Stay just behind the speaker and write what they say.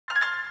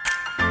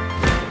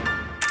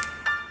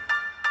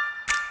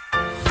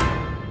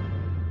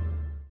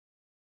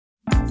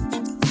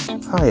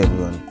Hi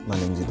everyone, my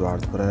name is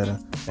Llofnod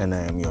Ebyst and I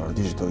am your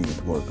digital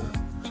youth worker.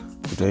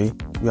 Today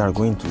we are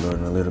going to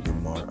learn a little bit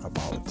more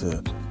about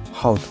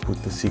how to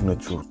put the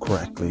signature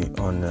correctly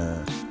on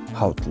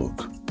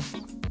Outlook.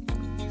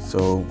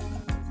 So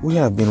we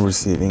have been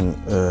receiving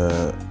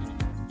a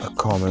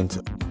comment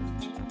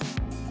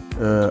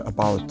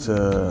about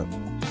the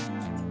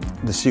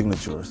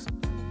signatures,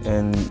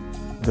 and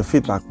the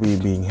feedback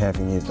we've been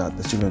having is that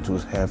the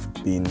signatures have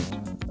been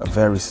a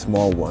very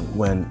small one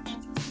when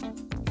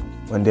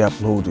they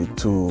upload it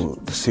to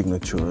the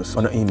signatures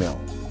on an email,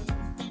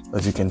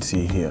 as you can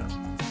see here.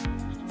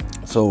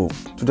 So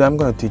today I'm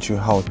going to teach you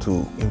how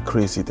to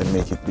increase it and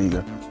make it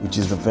bigger, which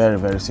is a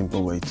very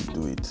simple way to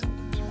do it.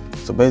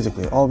 So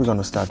basically all we're going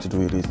to start to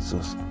do it is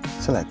to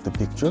select the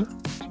picture,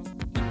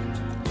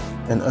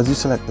 and as you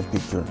select the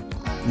picture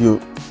you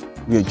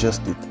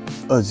readjust it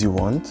as you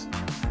want.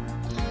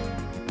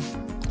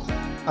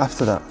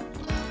 After that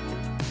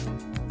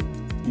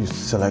you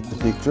select the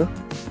picture,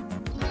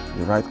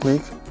 you right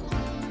click,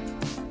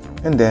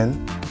 and then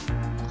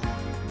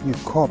you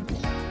copy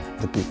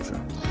the picture.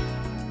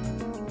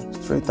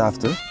 Straight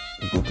after,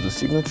 you go to the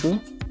signature,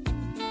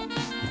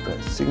 you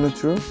press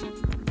signature,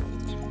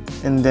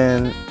 and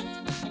then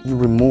you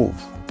remove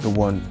the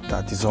one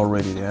that is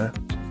already there,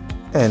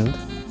 and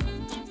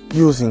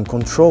using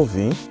Ctrl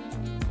V,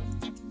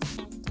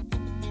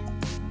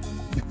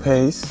 you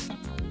paste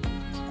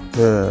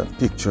the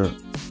picture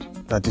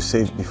that you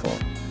saved before.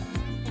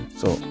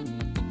 So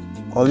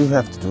all you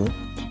have to do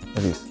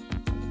is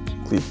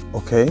click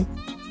OK,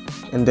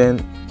 and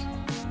then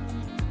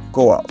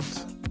go out.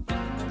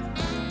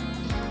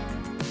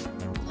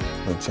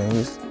 No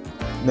changes.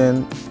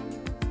 Then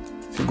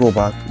if you go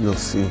back, you'll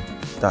see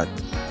that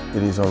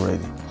it is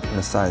already in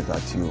the size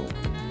that you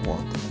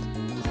wanted.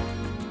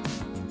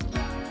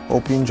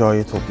 Hope you enjoy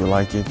it, hope you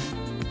like it.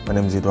 My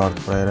name is Llofnod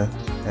Ebyst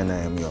and I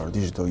am your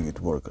digital youth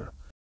worker.